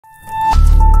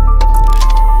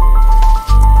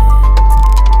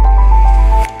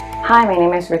Hi, my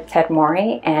name is Ruth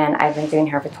Tedmori and I've been doing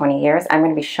hair for 20 years. I'm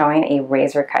going to be showing a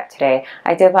razor cut today.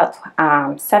 I do about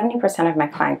 70% of my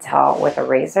clientele with a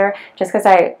razor just because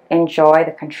I enjoy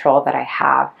the control that I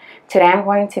have. Today I'm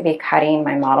going to be cutting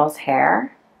my model's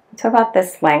hair to about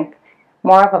this length,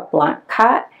 more of a blunt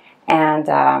cut,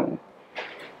 and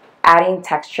adding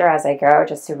texture as I go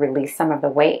just to release some of the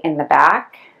weight in the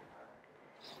back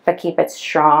but keep it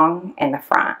strong in the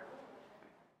front.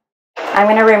 I'm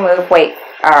going to remove weight,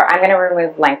 or I'm going to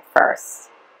remove length first.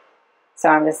 So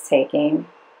I'm just taking,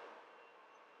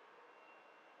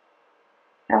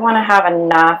 I want to have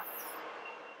enough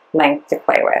length to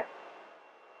play with.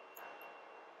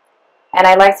 And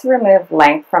I like to remove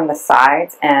length from the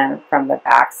sides and from the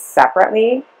back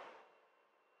separately,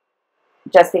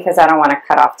 just because I don't want to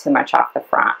cut off too much off the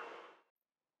front.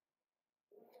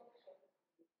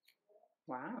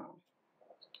 Wow.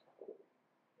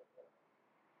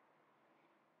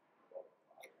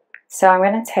 So I'm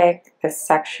going to take this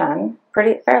section,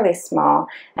 fairly small.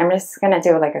 I'm just going to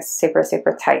do like a super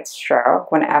tight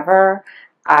stroke. Whenever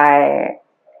I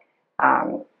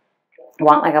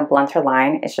want like a blunter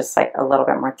line, it's just like a little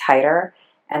bit more tighter,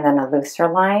 and then a looser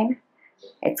line,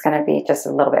 it's going to be just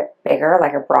a little bit bigger,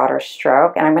 like a broader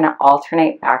stroke. And I'm going to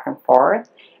alternate back and forth,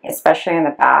 especially in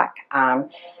the back.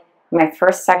 My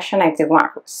first section I do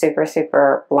want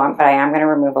super blunt, but I am going to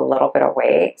remove a little bit of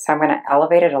weight, so I'm going to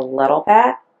elevate it a little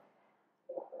bit.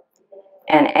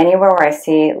 And anywhere where I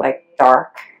see like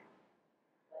dark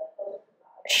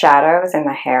shadows in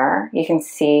the hair, you can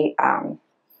see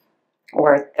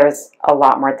where there's a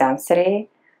lot more density,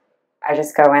 I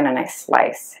just go in and I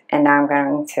slice. And now I'm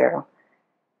going to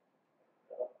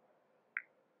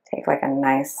take like a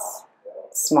nice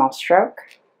small stroke.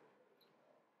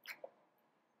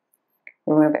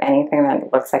 Remove anything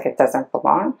that looks like it doesn't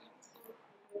belong.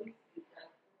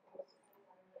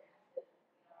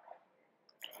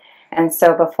 And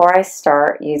so before I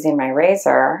start using my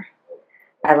razor,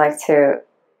 I like to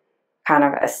kind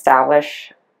of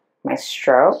establish my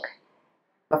stroke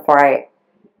before I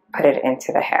put it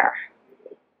into the hair.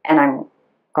 And I'm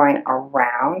going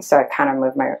around, so I kind of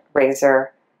move my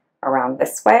razor around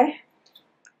this way.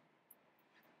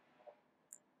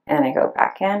 And I go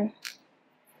back in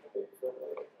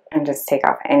and just take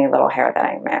off any little hair that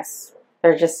I miss.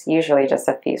 They're just usually just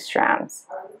a few strands.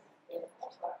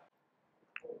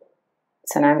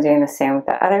 So now I'm doing the same with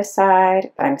the other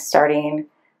side, but I'm starting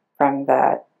from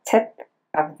the tip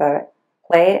of the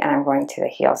blade and I'm going to the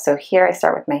heel. So here I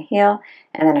start with my heel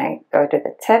and then I go to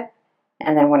the tip,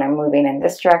 and then when I'm moving in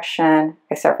this direction,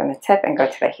 I start from the tip and go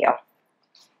to the heel.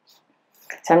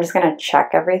 So I'm just going to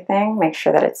check everything, make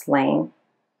sure that it's laying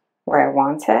where I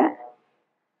want it.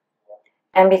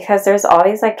 And because there's all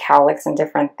these like cowlicks and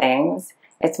different things,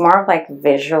 it's more of like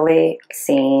visually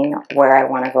seeing where I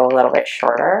want to go a little bit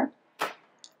shorter.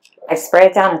 I spray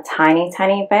it down a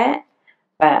tiny bit,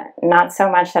 but not so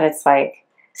much that it's like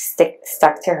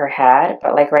stuck to her head,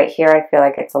 but like right here I feel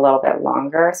like it's a little bit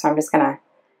longer, so I'm just gonna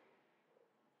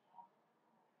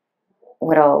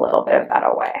whittle a little bit of that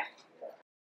away.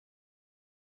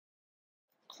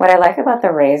 What I like about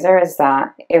the razor is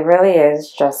that it really is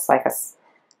just like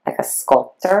a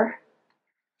sculptor.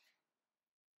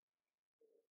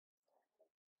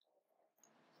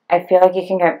 I feel like you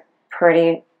can get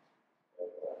pretty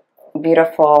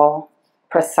beautiful,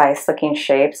 precise looking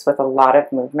shapes with a lot of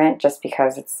movement, just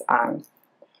because it's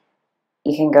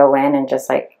you can go in and just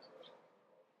like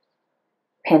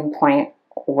pinpoint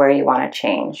where you want to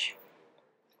change.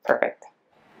 Perfect.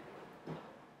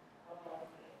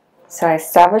 So I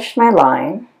established my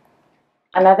line.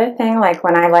 Another thing, like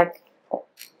when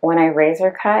I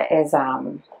razor cut, is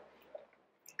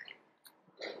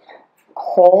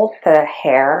hold the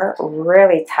hair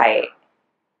really tight.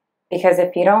 Because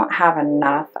if you don't have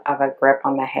enough of a grip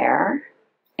on the hair,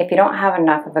 if you don't have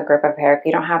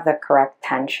the correct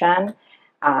tension,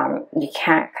 you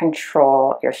can't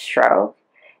control your stroke,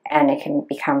 and it can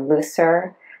become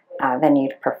looser than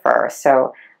you'd prefer.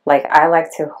 So like I like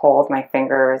to hold my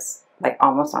fingers like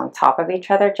almost on top of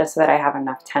each other just so that I have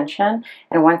enough tension.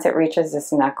 And once it reaches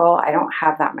this knuckle, I don't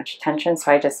have that much tension, so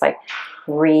I just like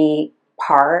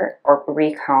re-part or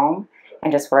re-comb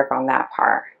and just work on that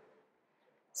part.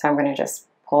 So I'm going to just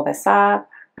pull this up.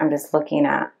 I'm just looking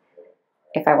at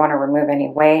if I want to remove any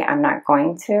weight. I'm not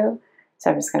going to.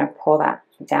 So I'm just going to pull that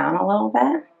down a little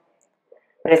bit.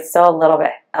 But it's still a little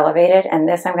bit elevated. And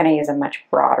this I'm going to use a much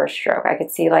broader stroke. I could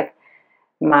see like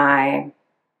my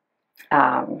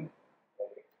guideline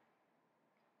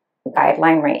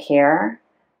right here.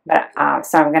 But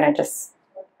so I'm going to just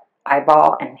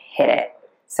eyeball and hit it.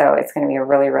 So it's going to be a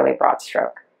really broad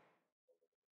stroke.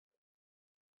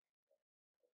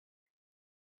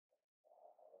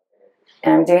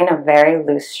 And I'm doing a very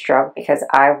loose stroke because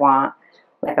I want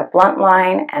like a blunt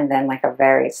line and then like a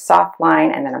very soft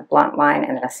line and then a blunt line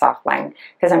and then a soft line,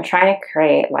 because I'm trying to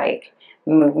create like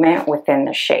movement within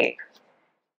the shape.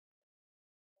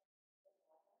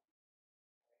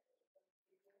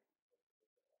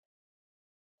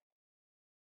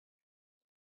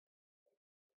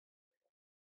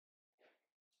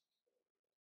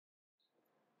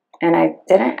 And I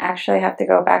didn't actually have to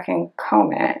go back and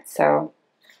comb it, so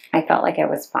I felt like it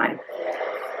was fine.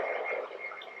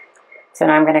 So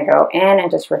now I'm going to go in and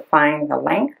just refine the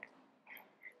length.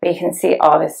 But you can see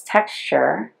all this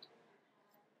texture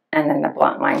and then the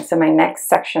blunt line. So my next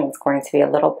section is going to be a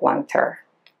little blunter.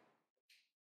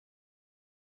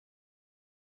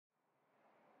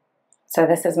 So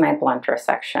this is my blunter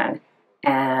section,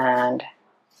 and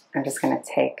I'm just going to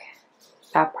take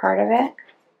that part of it,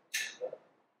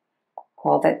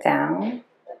 hold it down,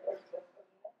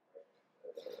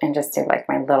 and just do like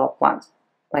my little blunt,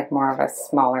 like more of a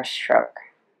smaller stroke.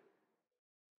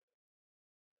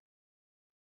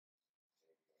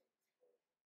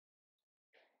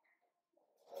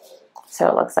 So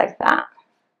it looks like that.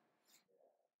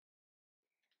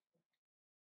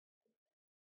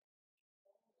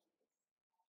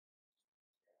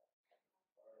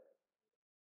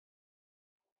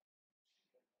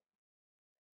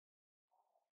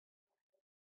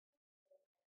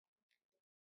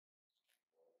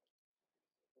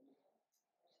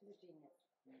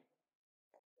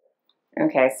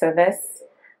 Okay, so this,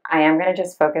 I am going to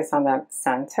just focus on the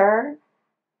center.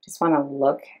 Just want to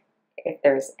look if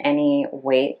there's any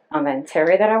weight on the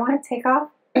interior that I want to take off.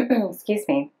 Excuse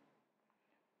me.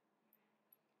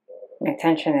 My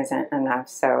tension isn't enough,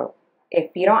 so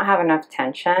if you don't have enough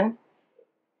tension,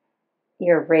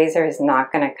 your razor is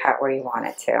not going to cut where you want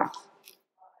it to.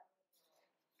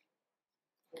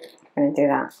 I'm going to do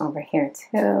that over here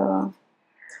too.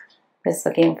 Just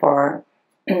looking for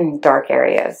dark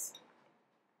areas.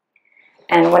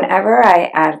 And whenever I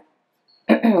add,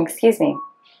 excuse me,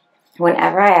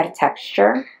 whenever I add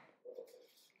texture,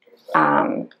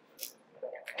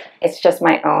 it's just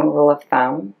my own rule of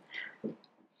thumb.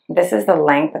 This is the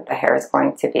length that the hair is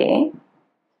going to be.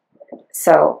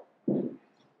 So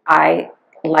I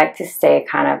like to stay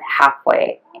kind of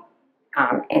halfway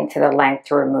into the length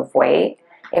to remove weight.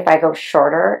 If I go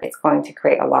shorter, it's going to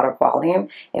create a lot of volume.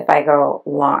 If I go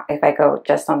long, if I go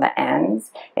just on the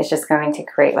ends, it's just going to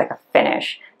create like a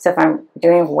finish. So if I'm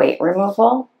doing weight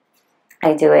removal,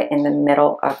 I do it in the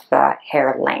middle of the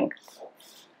hair length.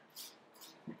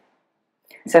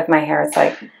 So if my hair is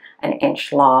like an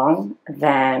inch long,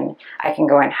 then I can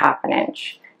go in half an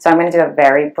inch. So I'm going to do a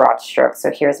very broad stroke.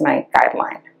 So here's my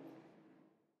guideline.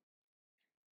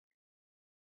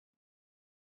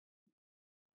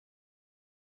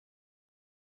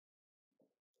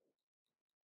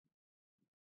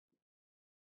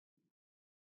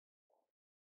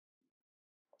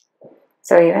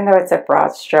 So even though it's a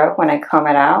broad stroke, when I comb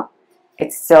it out,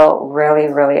 it's still really,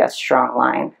 really a strong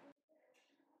line.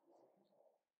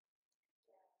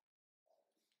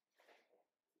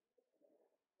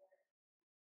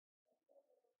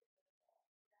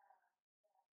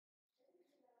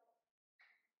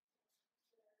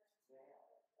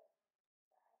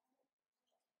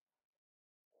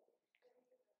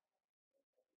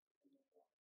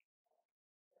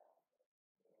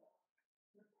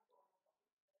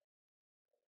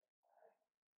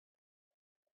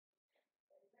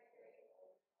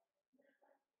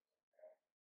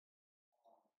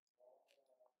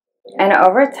 And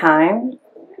over time,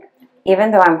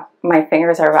 even though my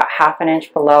fingers are about half an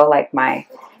inch below like my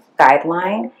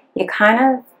guideline, you kind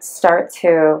of start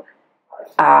to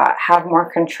have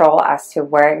more control as to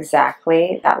where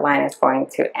exactly that line is going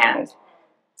to end.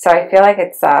 So I feel like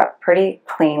it's pretty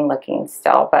clean looking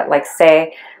still, but like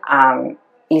say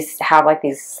you have like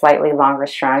these slightly longer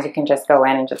strands, you can just go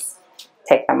in and just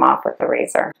take them off with the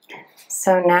razor.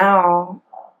 So now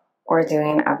we're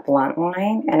doing a blunt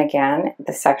line, and again,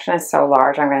 the section is so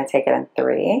large, I'm going to take it in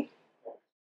 3.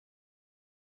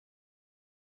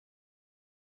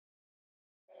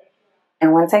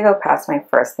 And once I go past my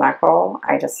first knuckle,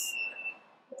 I just,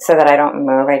 so that I don't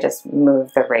move, I just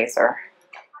move the razor.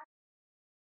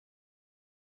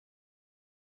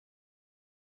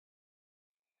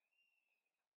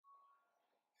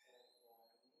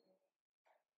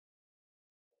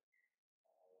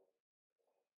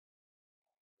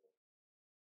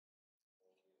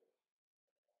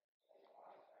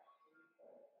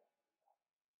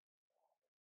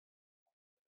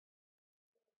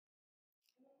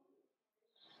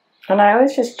 And I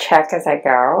always just check as I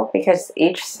go, because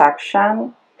each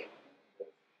section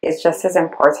is just as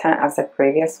important as the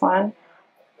previous one.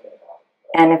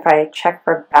 And if I check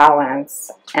for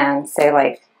balance and say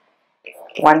like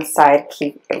one side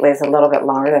is a little bit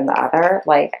longer than the other,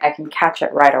 like I can catch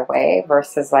it right away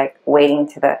versus like waiting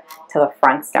till the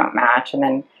fronts don't match, and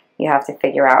then you have to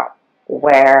figure out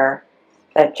where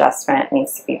the adjustment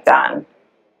needs to be done.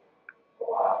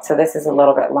 So this is a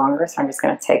little bit longer, so I'm just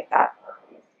going to take that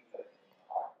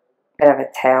bit of a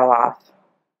tail off.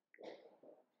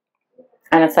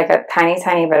 And it's like a tiny,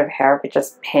 tiny bit of hair, but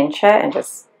just pinch it and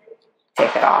just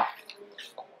take it off.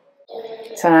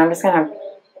 So now I'm just going to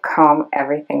comb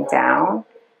everything down.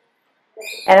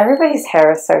 And everybody's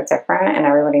hair is so different and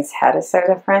everybody's head is so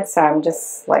different, so I'm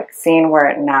just like seeing where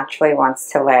it naturally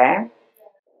wants to lay.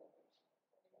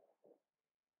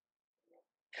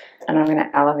 And I'm going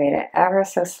to elevate it ever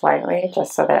so slightly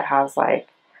just so that it has like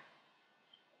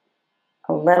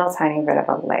a little tiny bit of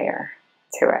a layer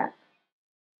to it.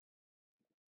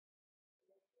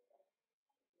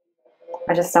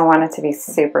 I just don't want it to be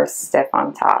super stiff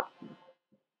on top.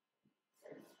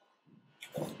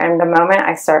 And the moment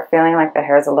I start feeling like the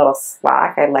hair is a little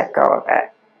slack, I let go of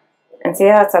it. And see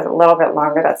how it's a little bit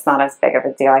longer? That's not as big of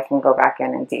a deal. I can go back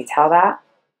in and detail that.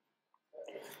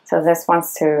 So this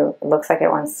wants to, it looks like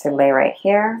it wants to lay right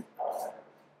here.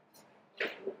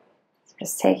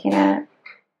 Just taking it,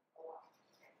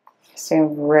 just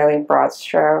doing really broad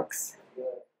strokes.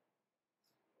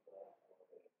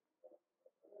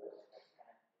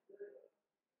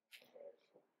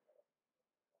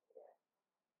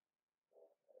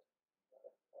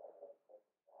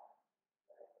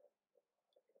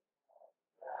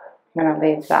 I'm going to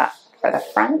leave that for the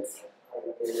front.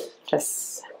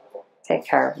 Just take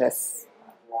care of this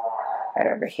right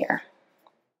over here.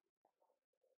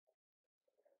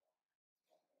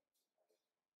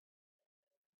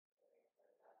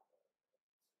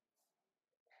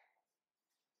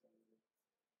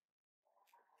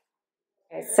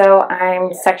 Okay, so I'm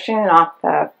sectioning off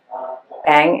the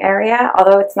bang area,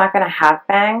 although it's not going to have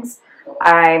bangs.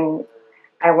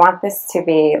 I want this to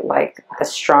be like the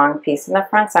strong piece in the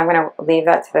front, so I'm going to leave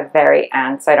that to the very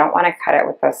end. So I don't want to cut it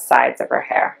with the sides of her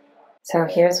hair. So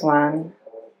here's one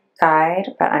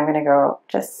guide, but I'm going to go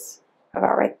just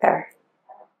about right there.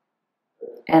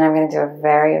 And I'm going to do a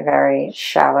very, very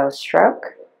shallow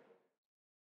stroke.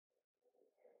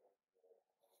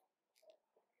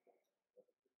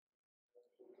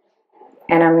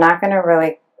 And I'm not going to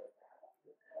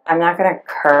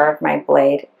curve my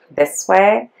blade this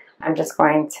way. I'm just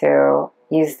going to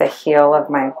use the heel of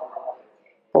my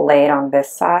blade on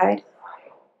this side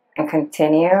and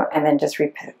continue, and then just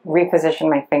reposition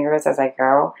my fingers as I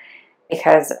go,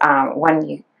 because I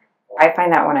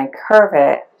find that when I curve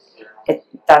it, it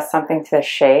does something to the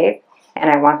shape, and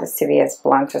I want this to be as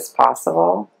blunt as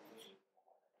possible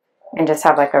and just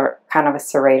have like a kind of a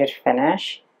serrated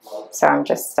finish. So I'm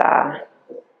just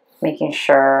making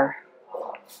sure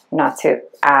not to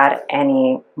add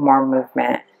any more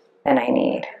movement than I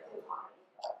need.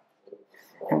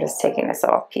 I'm just taking this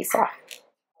little piece off.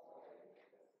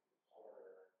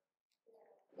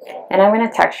 And I'm going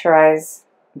to texturize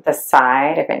the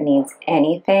side if it needs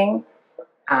anything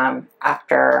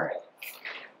after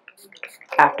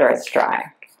it's dry.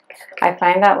 I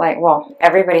find that, like, well,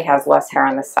 everybody has less hair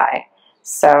on the side,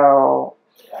 so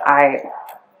I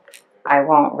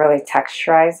won't really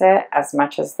texturize it as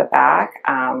much as the back,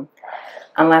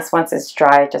 unless once it's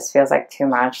dry it just feels like too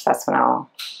much. That's when I'll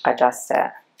adjust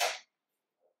it.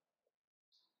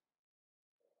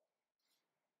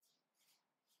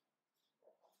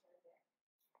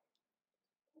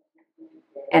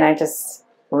 And I just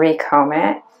recomb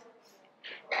it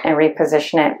and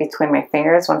reposition it between my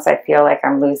fingers once I feel like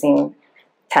I'm losing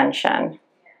tension.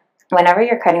 Whenever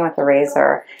you're cutting with a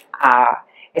razor,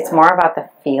 it's more about the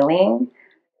feeling,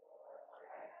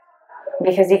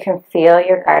 because you can feel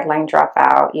your guideline drop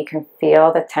out, you can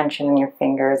feel the tension in your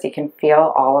fingers, you can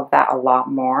feel all of that a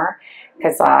lot more,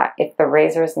 because if the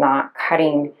razor is not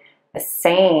cutting the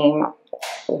same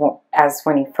as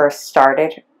when you first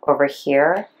started over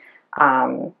here,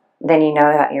 then you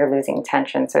know that you're losing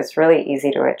tension. So it's really easy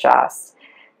to adjust.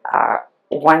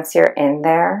 Once you're in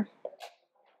there,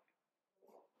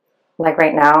 like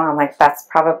right now, I'm like, that's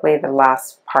probably the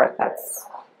last part that's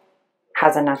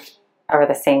has enough or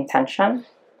the same tension.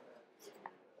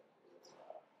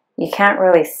 You can't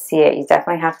really see it. You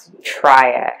definitely have to try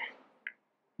it.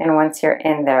 And once you're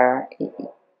in there,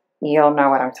 you'll know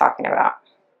what I'm talking about.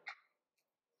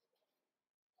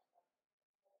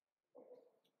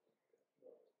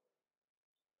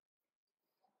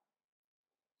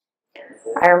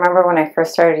 I remember when I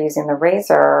first started using the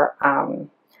razor,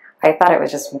 I thought it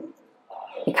was just,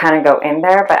 you kind of go in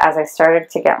there, but as I started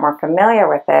to get more familiar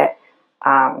with it,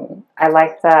 I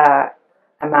like the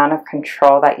amount of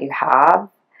control that you have,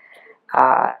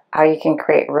 how you can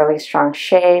create really strong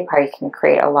shape, how you can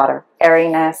create a lot of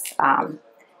airiness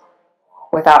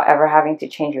without ever having to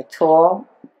change your tool.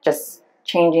 Just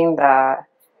changing the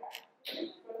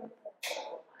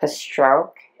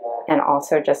stroke, and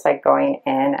also just like going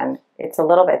in, and it's a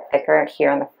little bit thicker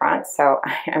here in the front, so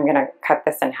I'm gonna cut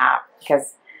this in half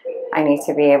because I need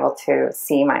to be able to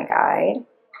see my guide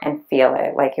and feel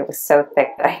it. Like, it was so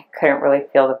thick that I couldn't really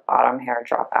feel the bottom hair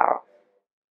drop out.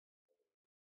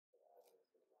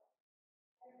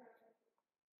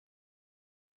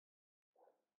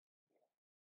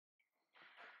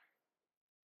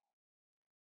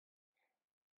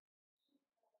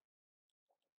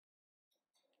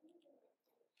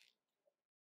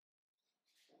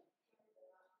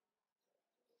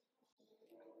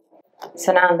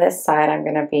 So now on this side, I'm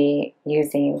going to be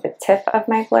using the tip of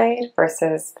my blade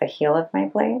versus the heel of my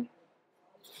blade.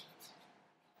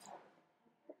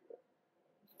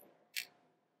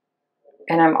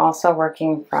 And I'm also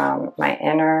working from my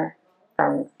inner,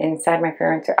 from inside my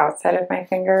finger to outside of my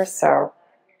finger. So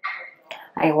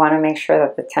I want to make sure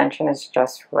that the tension is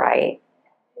just right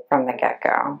from the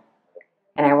get-go.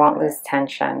 And I won't lose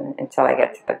tension until I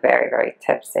get to the very, very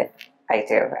tips, if I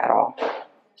do at all.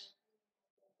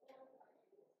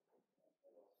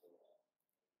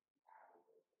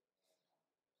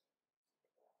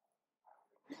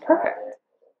 Perfect.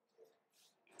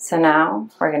 So now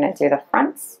we're going to do the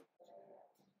fronts.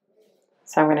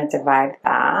 So I'm going to divide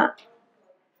that.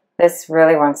 This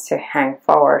really wants to hang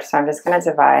forward, so I'm just going to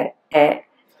divide it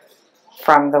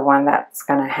from the one that's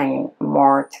going to hang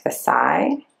more to the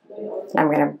side. I'm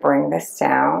going to bring this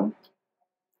down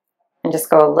and just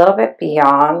go a little bit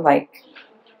beyond like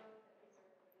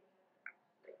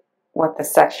what the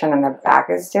section in the back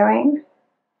is doing.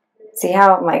 See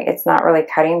how like it's not really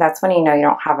cutting? That's when you know you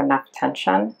don't have enough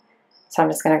tension. So I'm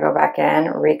just going to go back in,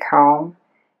 recomb,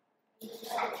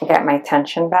 get my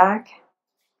tension back,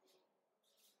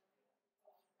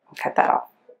 and cut that off.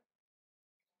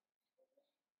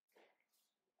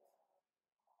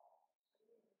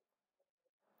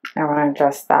 I want to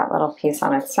adjust that little piece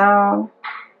on its own.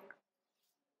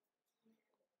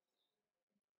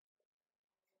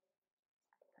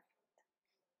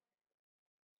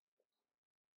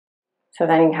 So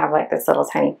then you have like this little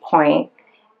tiny point,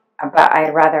 but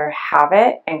I'd rather have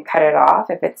it and cut it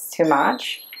off if it's too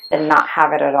much than not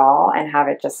have it at all and have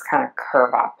it just kind of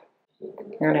curve up.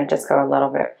 You're going to just go a little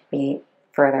bit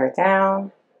further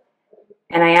down,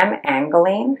 and I am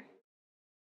angling.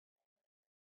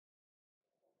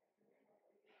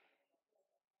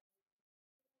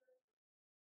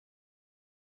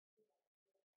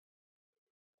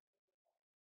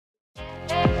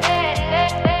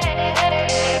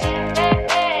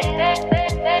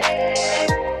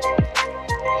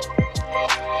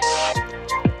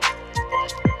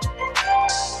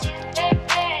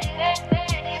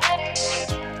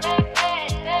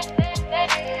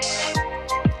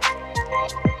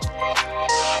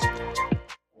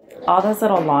 All those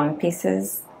little long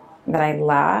pieces that I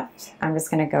left, I'm just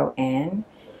going to go in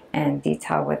and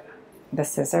detail with the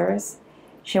scissors.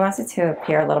 She wants it to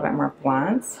appear a little bit more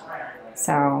blunt,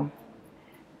 so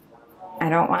I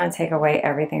don't want to take away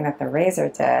everything that the razor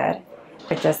did,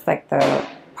 but just like the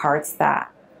parts that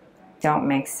don't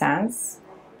make sense,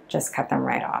 just cut them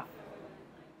right off.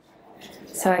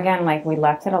 So again, like we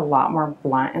left it a lot more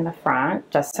blunt in the front,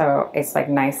 just so it's like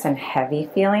nice and heavy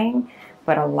feeling,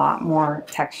 but a lot more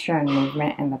texture and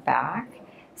movement in the back.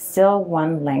 Still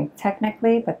one length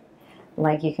technically, but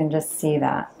like you can just see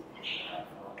that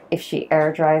if she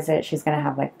air dries it, she's gonna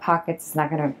have like pockets. It's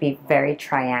not gonna be very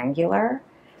triangular,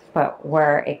 but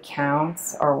where it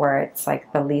counts or where it's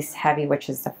like the least heavy, which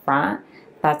is the front,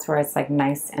 that's where it's like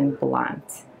nice and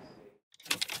blunt.